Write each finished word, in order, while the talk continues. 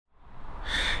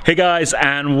Hey guys,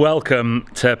 and welcome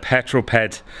to Petrol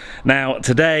Ped. Now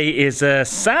today is a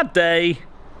sad day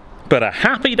but a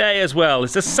happy day as well.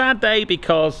 It's a sad day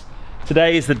because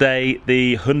today is the day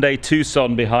the Hyundai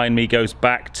Tucson behind me goes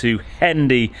back to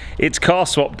Hendy. It's car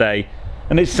swap day,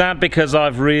 and it's sad because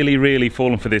I've really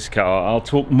fallen for this car. I'll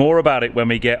talk more about it when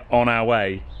we get on our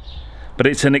way, but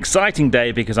it's an exciting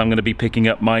day because I'm going to be picking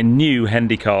up my new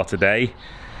Hendy car today,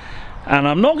 and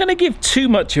I'm not going to give too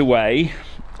much away.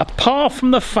 Apart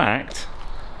from the fact,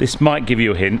 this might give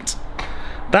you a hint,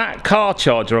 that car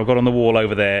charger I've got on the wall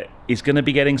over there is going to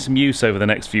be getting some use over the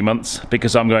next few months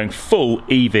because I'm going full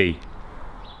EV.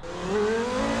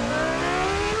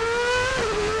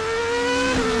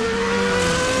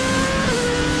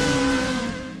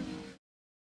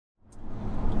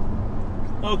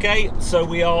 Okay, so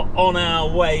we are on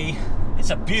our way. It's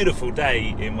a beautiful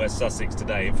day in West Sussex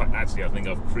today. In fact, actually, I think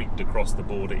I've creeped across the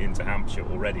border into Hampshire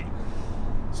already.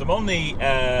 So I'm on the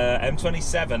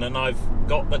M27 and I've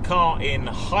got the car in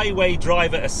highway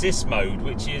driver assist mode,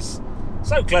 which is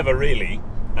so clever really.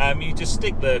 You just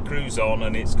stick the cruise on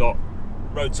and it's got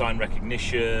road sign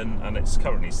recognition, and it's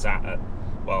currently sat at,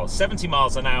 well, 70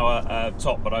 miles an hour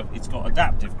top, but it's got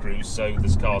adaptive cruise, so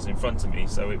there's cars in front of me,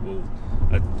 so it will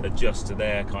adjust to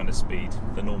their kind of speed,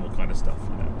 the normal kind of stuff,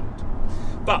 you know.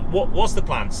 But what's the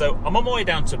plan? So I'm on my way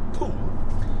down to Poole,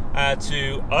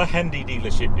 to a Hendy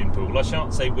dealership in Poole. I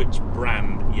shan't say which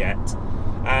brand yet,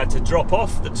 to drop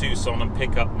off the Tucson and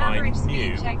pick up my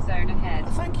new. Check zone ahead.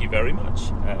 Thank you very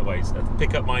much.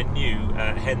 Pick up my new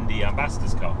Hendy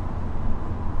Ambassador's car.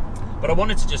 But I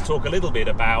wanted to just talk a little bit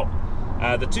about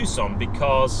the Tucson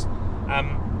because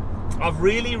I've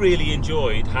really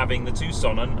enjoyed having the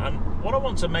Tucson, and what I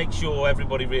want to make sure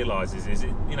everybody realises is,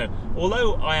 you know,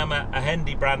 although I am a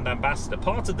Hendy brand ambassador,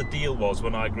 part of the deal was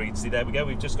when I agreed, see, there we go,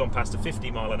 we've just gone past a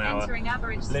 50 mile an hour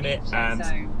limit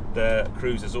and the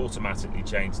cruise has automatically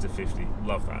changed to 50.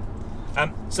 Love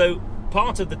that. So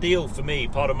part of the deal for me,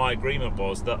 part of my agreement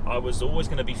was that I was always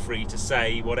going to be free to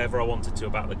say whatever I wanted to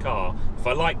about the car. If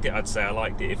I liked it, I'd say I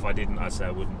liked it. If I didn't, I'd say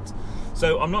I wouldn't.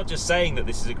 So I'm not just saying that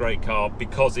this is a great car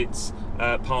because it's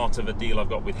part of a deal I've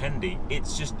got with Hendy.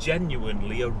 It's just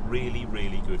genuinely a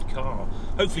really good car.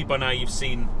 Hopefully by now you've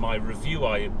seen my review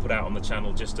I put out on the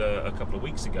channel just a couple of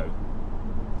weeks ago.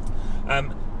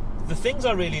 The things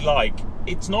I really like,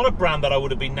 it's not a brand that I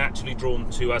would have been naturally drawn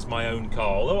to as my own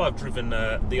car, although I've driven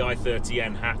the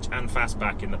i30N hatch and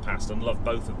fastback in the past and love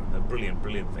both of them. They're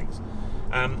brilliant things.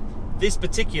 This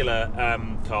particular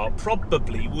car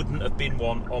probably wouldn't have been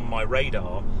one on my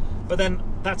radar, but then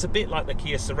that's a bit like the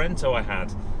Kia Sorento I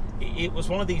had. It was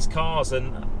one of these cars,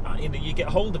 and you know, you get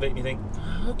hold of it and you think,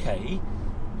 okay,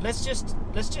 let's just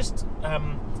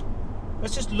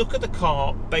look at the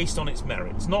car based on its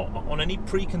merits, not on any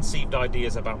preconceived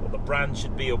ideas about what the brand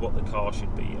should be or what the car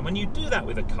should be. And when you do that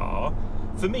with a car,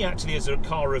 for me actually as a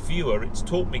car reviewer, it's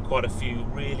taught me quite a few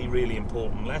really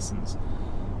important lessons.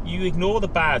 You ignore the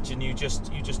badge and you just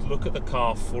look at the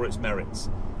car for its merits.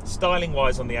 Styling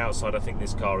wise on the outside, I think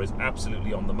this car is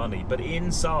absolutely on the money, but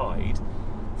inside,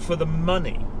 for the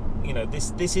money, you know,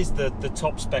 this is the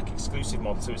top spec exclusive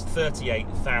model, so it's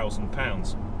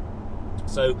 £38,000.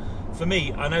 So for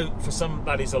me, I know for some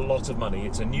that is a lot of money.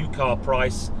 It's a new car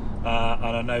price, and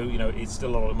I know, you know, it's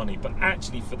still a lot of money, but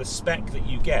actually for the spec that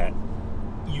you get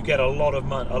a lot of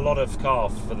money, a lot of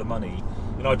car for the money.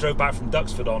 You know, I drove back from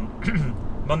Duxford on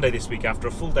Monday this week after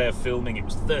a full day of filming. It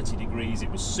was 30 degrees, it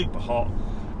was super hot,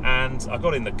 and I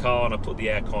got in the car and I put the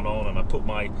aircon on and I put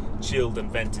my chilled and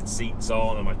vented seats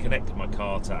on and I connected my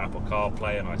car to Apple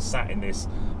CarPlay and I sat in this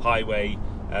highway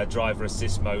driver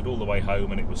assist mode all the way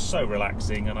home, and it was so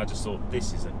relaxing, and I just thought,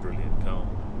 this is a brilliant car.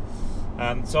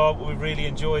 So we really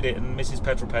enjoyed it, and Mrs.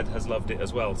 Petrol Ped has loved it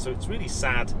as well, so it's really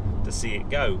sad to see it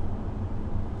go.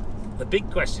 The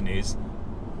big question is,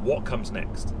 what comes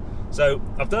next? So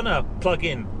I've done a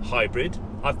plug-in hybrid,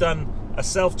 I've done a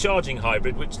self-charging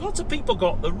hybrid, which lots of people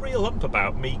got the real hump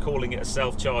about me calling it a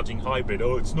self-charging hybrid.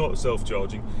 Oh, it's not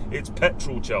self-charging, it's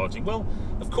petrol charging. Well,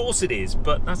 of course it is,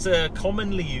 but that's a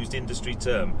commonly used industry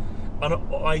term, and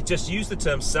I just use the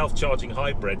term self-charging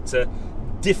hybrid to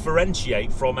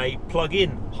differentiate from a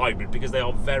plug-in hybrid because they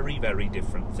are very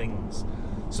different things.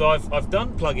 So I've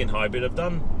done plug-in hybrid, I've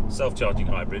done self-charging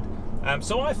hybrid,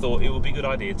 so I thought it would be a good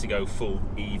idea to go full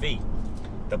EV.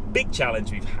 The big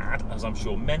challenge we've had, as I'm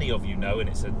sure many of you know, and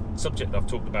it's a subject I've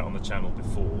talked about on the channel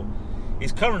before,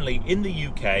 is currently in the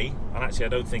UK, and actually I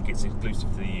don't think it's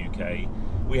exclusive to the UK,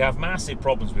 we have massive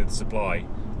problems with supply.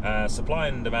 Supply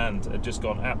and demand have just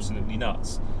gone absolutely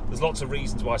nuts. There's lots of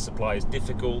reasons why supply is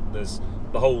difficult. There's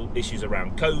the whole issues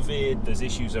around COVID, there's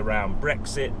issues around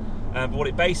Brexit, But what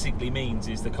it basically means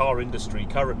is the car industry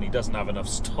currently doesn't have enough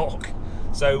stock.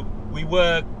 So we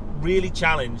were really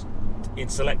challenged in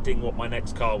selecting what my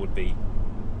next car would be.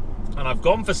 And I've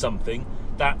gone for something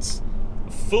that's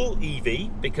full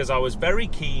EV because I was very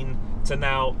keen to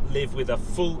now live with a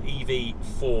full EV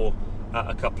for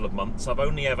a couple of months. I've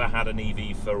only ever had an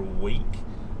EV for a week.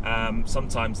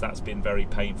 Sometimes that's been very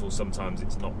painful, sometimes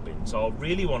it's not been. So I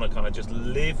really want to kind of just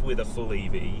live with a full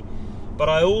EV. But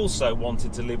I also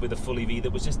wanted to live with a full EV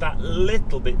that was just that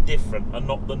little bit different and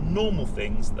not the normal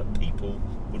things that people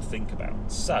would think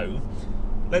about. So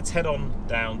let's head on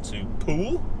down to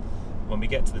Poole. When we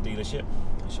get to the dealership,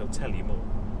 I shall tell you more.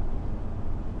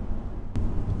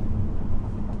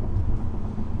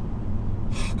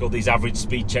 God, these average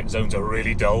speed check zones are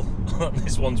really dull.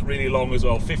 This one's really long as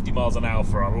well, 50 miles an hour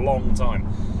for a long time.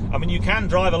 I mean, you can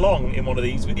drive along in one of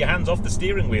these with your hands off the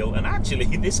steering wheel, and actually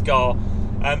this car,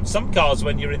 some cars,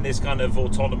 when you're in this kind of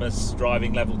autonomous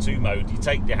driving level 2 mode, you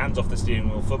take your hands off the steering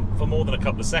wheel for more than a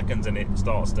couple of seconds and it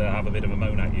starts to have a bit of a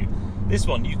moan at you. This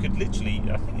one, you could literally,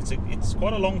 I think it's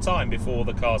quite a long time before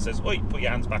the car says, oi, put your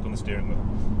hands back on the steering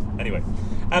wheel. Anyway,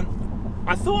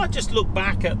 I thought I'd just look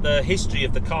back at the history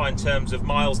of the car in terms of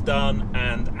miles done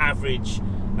and average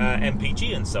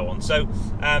MPG and so on. So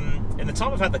in the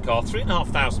time I've had the car,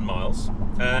 3,500 miles,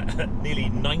 nearly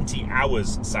 90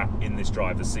 hours sat in this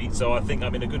driver's seat, so I think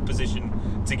I'm in a good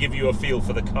position to give you a feel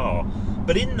for the car.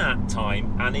 But in that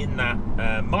time and in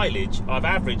that mileage, I've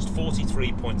averaged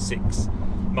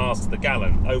 43.6 miles to the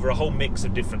gallon over a whole mix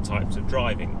of different types of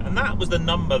driving, and that was the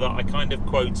number that I kind of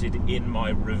quoted in my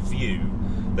review.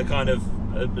 The kind of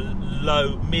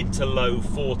mid to low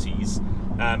 40s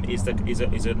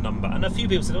is a number, and a few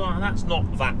people said, oh, that's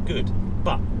not that good.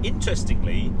 But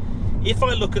interestingly, if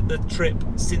I look at the trip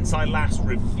since I last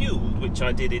refueled, which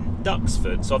I did in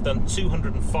Duxford, so I've done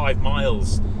 205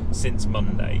 miles since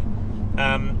Monday,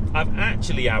 I've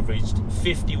actually averaged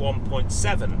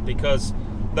 51.7 because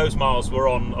those miles were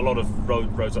on a lot of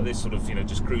roads like this, sort of, you know,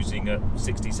 just cruising at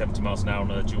 60, 70 miles an hour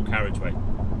on a dual carriageway.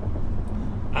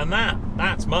 And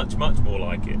that's much more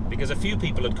like it, because a few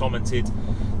people had commented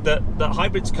that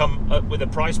hybrids come with a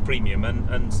price premium,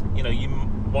 and you know,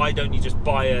 why don't you just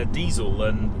buy a diesel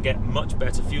and get much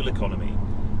better fuel economy?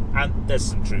 And there's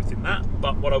some truth in that,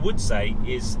 but what I would say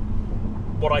is,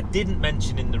 what I didn't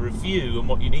mention in the review, and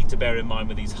what you need to bear in mind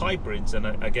with these hybrids, and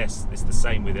I guess it's the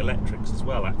same with electrics as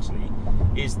well actually,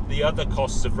 is the other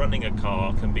costs of running a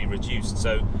car can be reduced.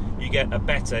 So you get a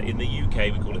better, in the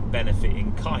UK we call it benefit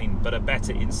in kind, but a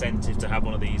better incentive to have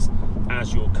one of these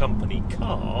as your company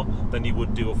car than you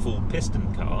would do a full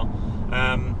piston car.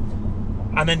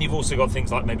 And then you've also got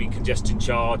things like maybe congestion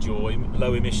charge or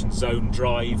low emission zone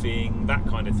driving, that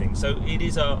kind of thing. So it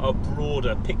is a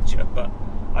broader picture, but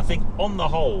I think on the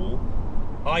whole,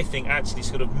 I think actually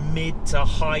sort of mid to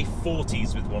high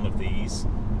 40s with one of these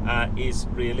is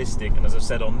realistic. And as I've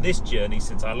said, on this journey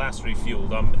since I last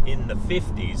refueled, I'm in the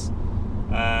 50s,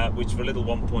 which for a little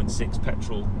 1.6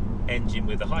 petrol engine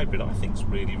with a hybrid, I think is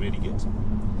really good.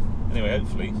 Anyway,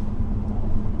 hopefully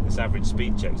this average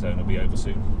speed check zone will be over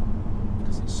soon,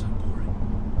 because it's so boring.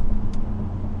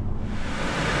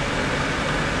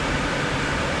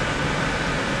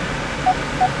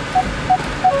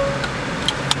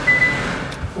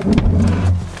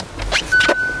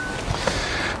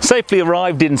 Safely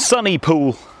arrived in sunny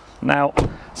Poole. Now,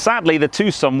 sadly, the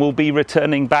Tucson will be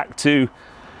returning back to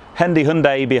Hendy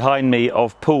Hyundai behind me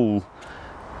of Poole.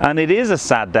 And it is a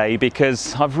sad day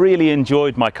because I've really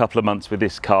enjoyed my couple of months with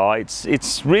this car.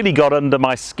 It's really got under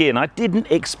my skin. I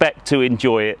didn't expect to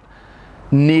enjoy it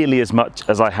nearly as much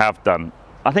as I have done.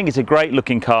 I think it's a great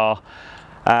looking car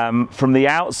from the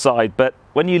outside, but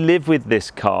when you live with this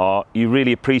car, you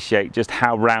really appreciate just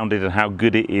how rounded and how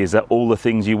good it is at all the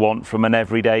things you want from an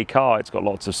everyday car. It's got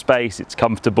lots of space, it's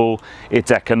comfortable, it's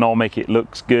economic, it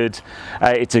looks good,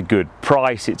 it's a good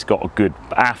price, it's got a good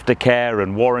aftercare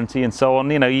and warranty and so on.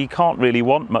 You know, you can't really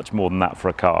want much more than that for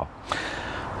a car.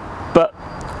 But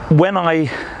when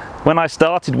I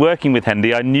started working with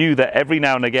Hendy, I knew that every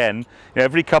now and again, you know,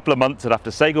 every couple of months I'd have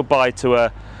to say goodbye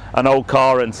to an old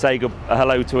car and say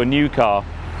hello to a new car.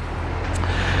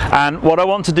 And what I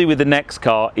want to do with the next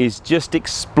car is just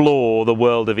explore the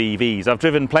world of EVs. I've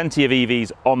driven plenty of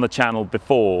EVs on the channel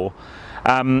before.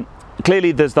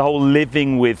 Clearly there's the whole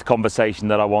living with conversation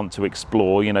that I want to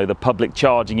explore, you know, the public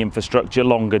charging infrastructure,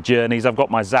 longer journeys. I've got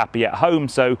my Zappy at home,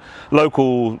 so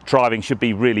local driving should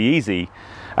be really easy.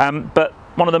 But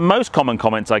one of the most common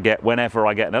comments I get whenever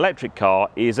I get an electric car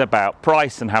is about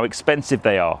price and how expensive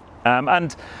they are.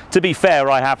 And to be fair,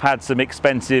 I have had some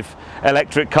expensive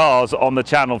electric cars on the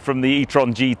channel, from the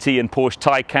e-tron GT and Porsche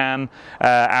Taycan,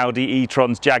 Audi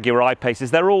e-trons, Jaguar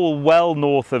I-Paces. They're all well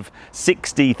north of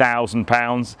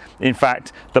 £60,000. In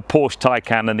fact, the Porsche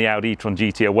Taycan and the Audi e-tron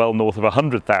GT are well north of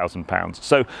 £100,000.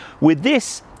 So with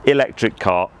this electric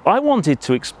car, I wanted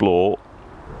to explore,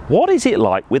 what is it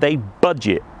like with a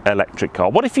budget electric car?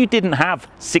 What if you didn't have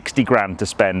 60 grand to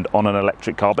spend on an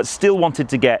electric car, but still wanted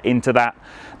to get into that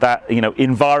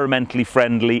environmentally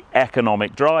friendly,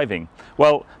 economic driving?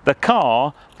 Well, the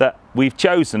car that we've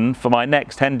chosen for my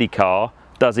next Hendy car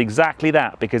does exactly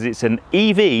that, because it's an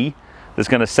EV that's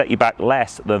going to set you back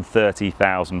less than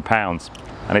 £30,000,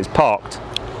 and it's parked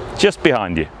just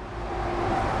behind you.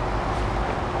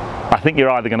 I think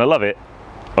you're either going to love it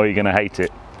or you're going to hate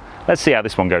it. Let's see how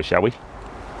this one goes, shall we?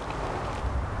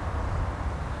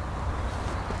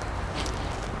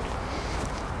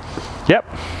 Yep,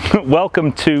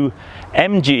 welcome to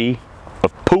MG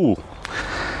of Pool.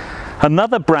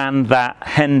 Another brand that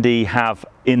Hendy have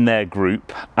in their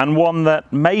group, and one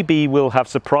that maybe will have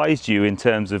surprised you in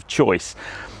terms of choice.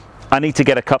 I need to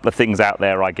get a couple of things out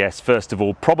there, I guess. First of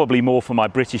all, probably more for my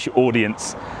British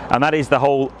audience, and that is the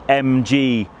whole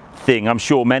MG thing. I'm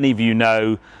sure many of you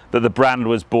know that the brand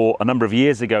was bought a number of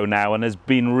years ago now and has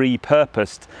been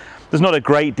repurposed. There's not a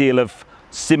great deal of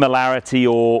similarity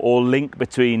or link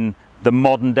between the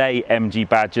modern day MG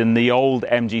badge and the old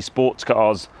MG sports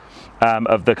cars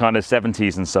of the kind of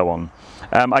 70s and so on.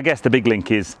 I guess the big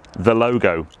link is the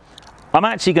logo. I'm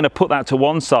actually going to put that to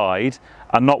one side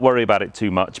and not worry about it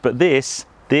too much, but this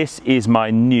is my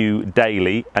new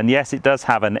daily, and yes, it does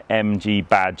have an MG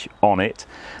badge on it.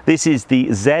 This is the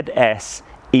ZS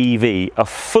EV, a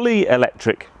fully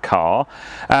electric car.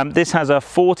 This has a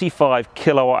 45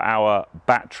 kilowatt hour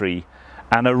battery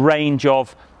and a range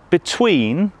of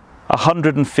between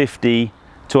 150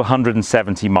 to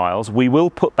 170 miles. We will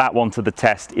put that one to the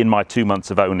test in my 2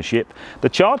 months of ownership. The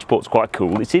charge port's quite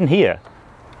cool. It's in here.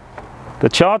 The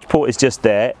charge port is just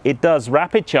there. It does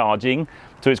rapid charging,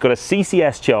 so it's got a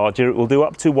CCS charger. It will do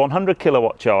up to 100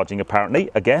 kilowatt charging apparently.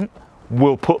 Again,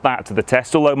 we'll put that to the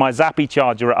test, although my Zappy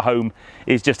charger at home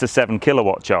is just a 7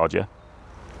 kilowatt charger.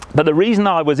 But the reason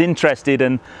I was interested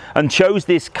and chose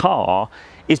this car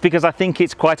is because I think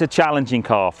it's quite a challenging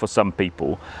car for some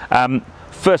people.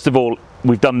 First of all,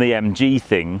 we've done the MG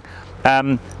thing,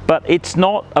 but it's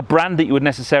not a brand that you would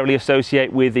necessarily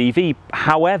associate with EV.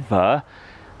 However,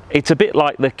 it's a bit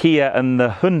like the Kia and the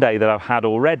Hyundai that I've had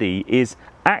already. Is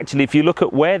actually, if you look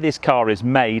at where this car is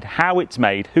made, how it's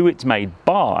made, who it's made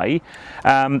by,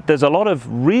 there's a lot of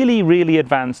really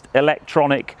advanced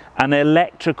electronic and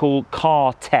electrical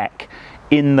car tech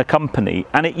in the company,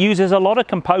 and it uses a lot of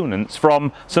components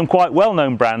from some quite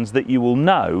well-known brands that you will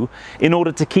know in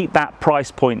order to keep that price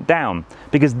point down.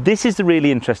 Because this is the really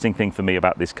interesting thing for me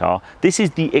about this car. This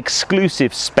is the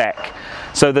exclusive spec,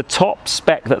 so the top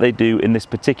spec that they do in this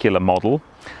particular model,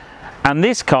 and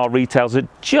this car retails at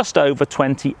just over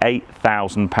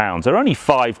 £28,000. There are only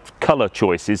 5 colour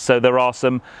choices, so there are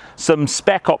some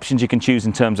spec options you can choose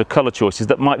in terms of colour choices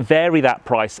that might vary that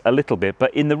price a little bit,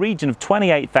 but in the region of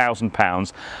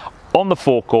 £28,000 on the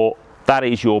forecourt, that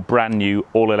is your brand new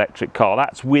all-electric car.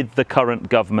 That's with the current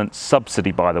government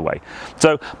subsidy, by the way.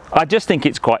 So I just think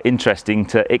it's quite interesting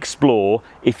to explore,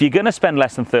 if you're going to spend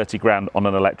less than 30 grand on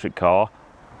an electric car,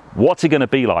 what's it going to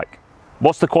be like?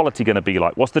 What's the quality going to be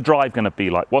like? What's the drive going to be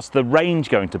like? What's the range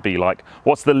going to be like?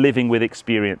 What's the living with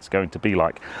experience going to be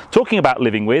like? Talking about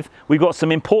living with, we've got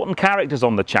some important characters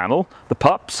on the channel, the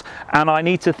pups, and I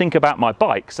need to think about my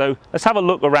bike. So let's have a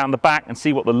look around the back and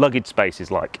see what the luggage space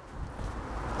is like.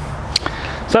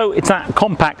 So it's that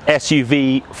compact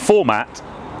SUV format,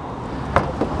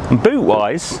 and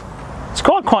boot-wise, it's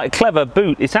quite a clever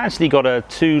boot. It's actually got a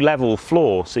 2-level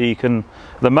floor, so you can,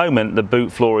 at the moment the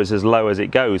boot floor is as low as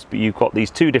it goes, but you've got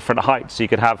these 2 different heights, so you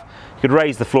could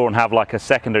raise the floor and have like a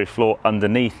secondary floor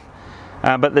underneath.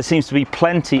 But there seems to be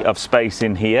plenty of space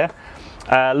in here.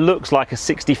 Looks like a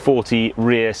 60/40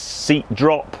 rear seat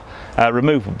drop,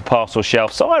 removable parcel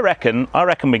shelf. So I reckon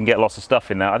we can get lots of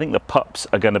stuff in there. I think the pups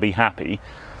are going to be happy.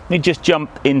 Let me just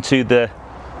jump into the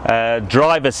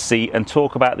driver's seat and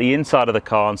talk about the inside of the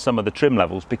car and some of the trim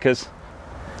levels, because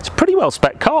it's a pretty well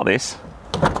spec car, this.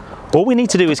 All we need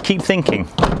to do is keep thinking.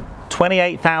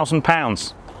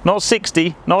 £28,000, not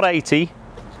 60, not 80,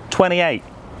 28.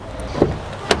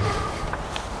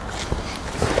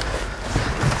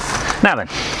 Now then,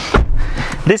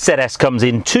 this ZS comes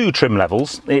in 2 trim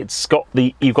levels. You've got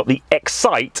the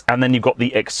Excite, and then you've got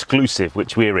the Exclusive,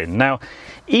 which we're in. Now,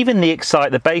 even the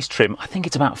Excite, the base trim, I think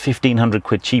it's about 1,500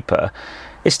 quid cheaper.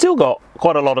 It's still got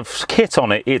quite a lot of kit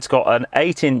on it. It's got an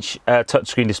 8-inch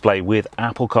touchscreen display with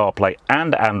Apple CarPlay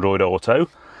and Android Auto.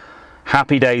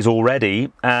 Happy days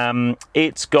already.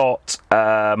 It's got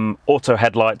auto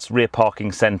headlights, rear parking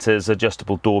sensors,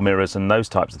 adjustable door mirrors, and those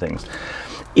types of things.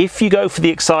 If you go for the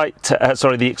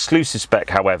exclusive spec,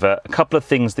 however, a couple of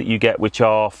things that you get which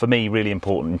are, for me, really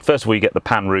important. First of all, you get the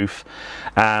pan roof,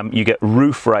 you get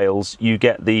roof rails, you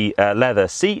get the leather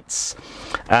seats,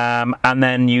 and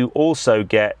then you also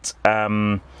get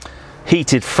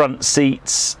heated front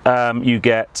seats, you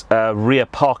get a rear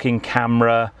parking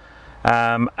camera,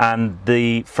 and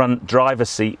the front driver's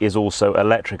seat is also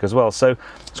electric as well. So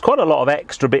it's quite a lot of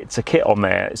extra bits of kit on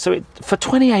there. So for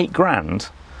 28 grand,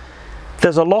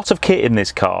 there's a lot of kit in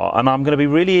this car, and I'm going to be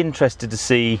really interested to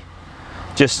see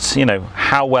just, you know,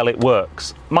 how well it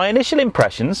works. My initial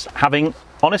impressions, having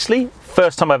honestly,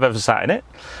 first time I've ever sat in it,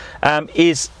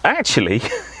 is actually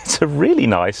it's a really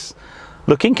nice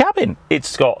looking cabin.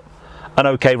 It's got an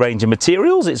okay range of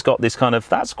materials. It's got this kind of,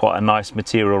 that's quite a nice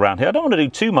material around here. I don't want to do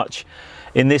too much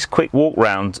in this quick walk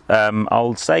round.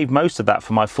 I'll save most of that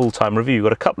for my full-time review.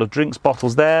 Got a couple of drinks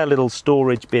bottles there, little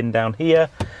storage bin down here,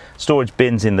 storage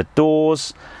bins in the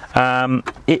doors.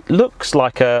 It looks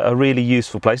like a really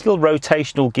useful place. Little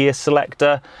rotational gear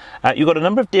selector. You've got a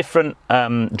number of different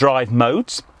drive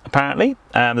modes, apparently.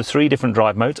 There's 3 different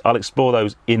drive modes. I'll explore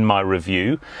those in my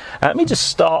review. Let me just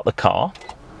start the car.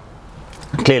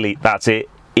 Clearly that's it,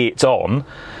 it's on.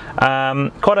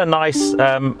 Quite a nice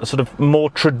sort of more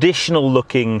traditional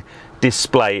looking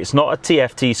display. It's not a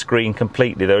TFT screen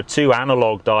completely. There are 2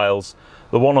 analog dials.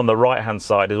 The one on the right hand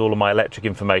side is all of my electric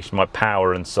information, my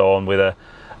power and so on, with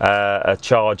a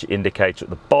charge indicator at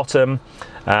the bottom.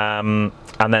 And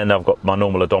then I've got my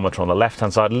normal odometer on the left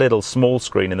hand side, a little small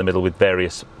screen in the middle with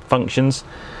various functions.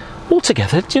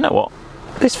 Altogether, do you know what?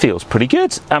 This feels pretty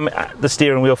good. The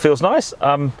steering wheel feels nice.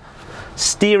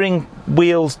 Steering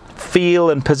wheels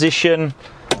feel and position.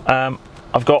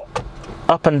 I've got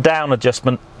up and down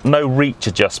adjustment, no reach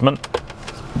adjustment,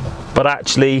 but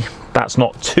actually that's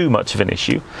not too much of an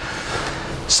issue.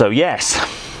 So yes,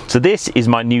 so this is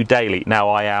my new daily. Now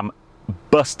I am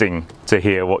busting to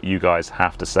hear what you guys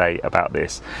have to say about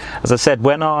this. As I said,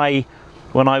 when I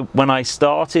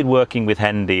started working with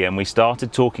Hendy and we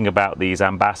started talking about these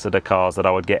ambassador cars that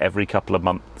I would get every couple of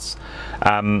months,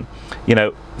 you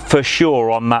know, for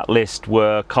sure on that list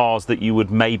were cars that you would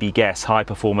maybe guess, high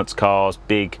performance cars,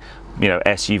 big, you know,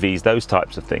 SUVs, those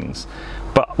types of things.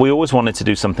 But we always wanted to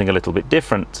do something a little bit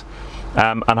different.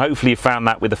 And hopefully you found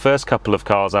that with the first couple of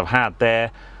cars I've had.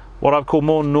 They're what I've called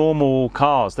more normal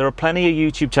cars. There are plenty of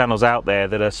YouTube channels out there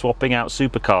that are swapping out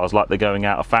supercars like they're going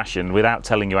out of fashion without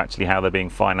telling you actually how they're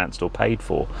being financed or paid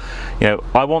for. You know,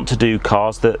 I want to do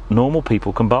cars that normal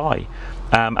people can buy.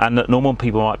 And that normal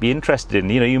people might be interested in.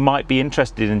 You know, you might be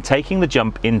interested in taking the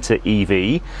jump into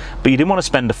EV, but you didn't want to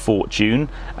spend a fortune.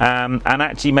 And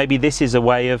actually maybe this is a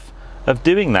way of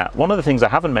doing that. One of the things I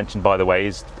haven't mentioned, by the way,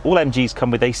 is all MGs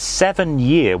come with a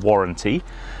 7-year warranty.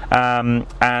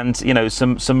 And you know,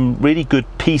 some really good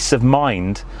peace of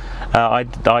mind.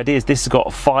 The idea is this has got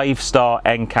 5-star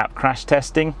NCAP crash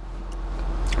testing,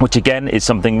 which again is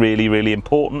something really, really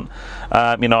important.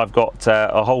 You know, I've got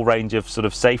a whole range of sort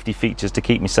of safety features to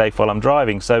keep me safe while I'm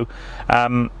driving. So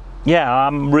yeah,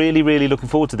 I'm really, really looking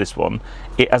forward to this one.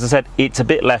 As I said, it's a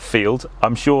bit left field.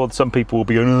 I'm sure some people will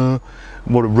be going, oh,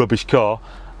 what a rubbish car.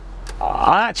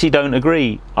 I actually don't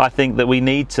agree. I think that we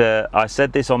need to, I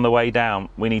said this on the way down,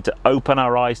 we need to open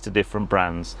our eyes to different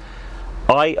brands.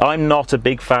 I'm not a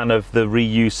big fan of the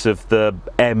reuse of the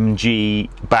MG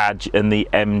badge and the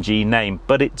MG name,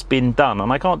 but it's been done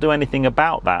and I can't do anything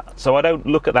about that. So I don't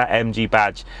look at that MG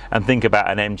badge and think about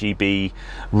an MGB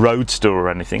Roadster or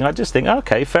anything. I just think,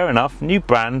 okay, fair enough, new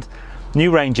brand,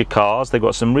 new range of cars. They've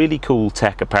got some really cool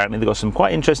tech apparently. They've got some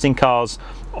quite interesting cars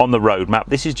on the roadmap.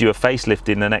 This is due a facelift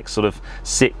in the next sort of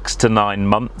 6 to 9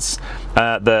 months.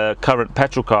 The current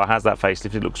petrol car has that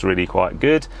facelift. It looks really quite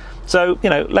good. So, you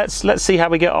know, let's see how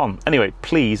we get on. Anyway,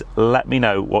 please let me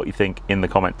know what you think in the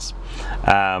comments.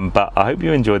 But I hope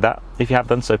you enjoyed that. If you have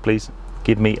done so, please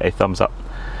give me a thumbs up.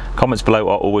 Comments below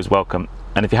are always welcome.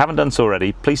 And if you haven't done so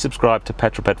already, please subscribe to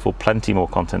Petrol Ped for plenty more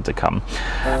content to come.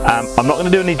 I'm not going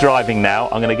to do any driving now.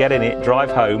 I'm going to get in it,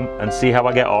 drive home and see how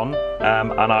I get on.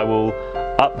 And I will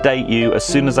update you as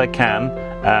soon as I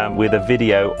can with a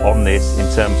video on this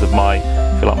in terms of my,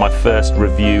 I feel like my first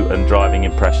review and driving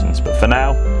impressions. But for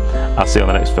now, I'll see you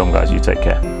on the next film, guys. You take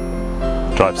care.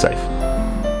 Drive safe.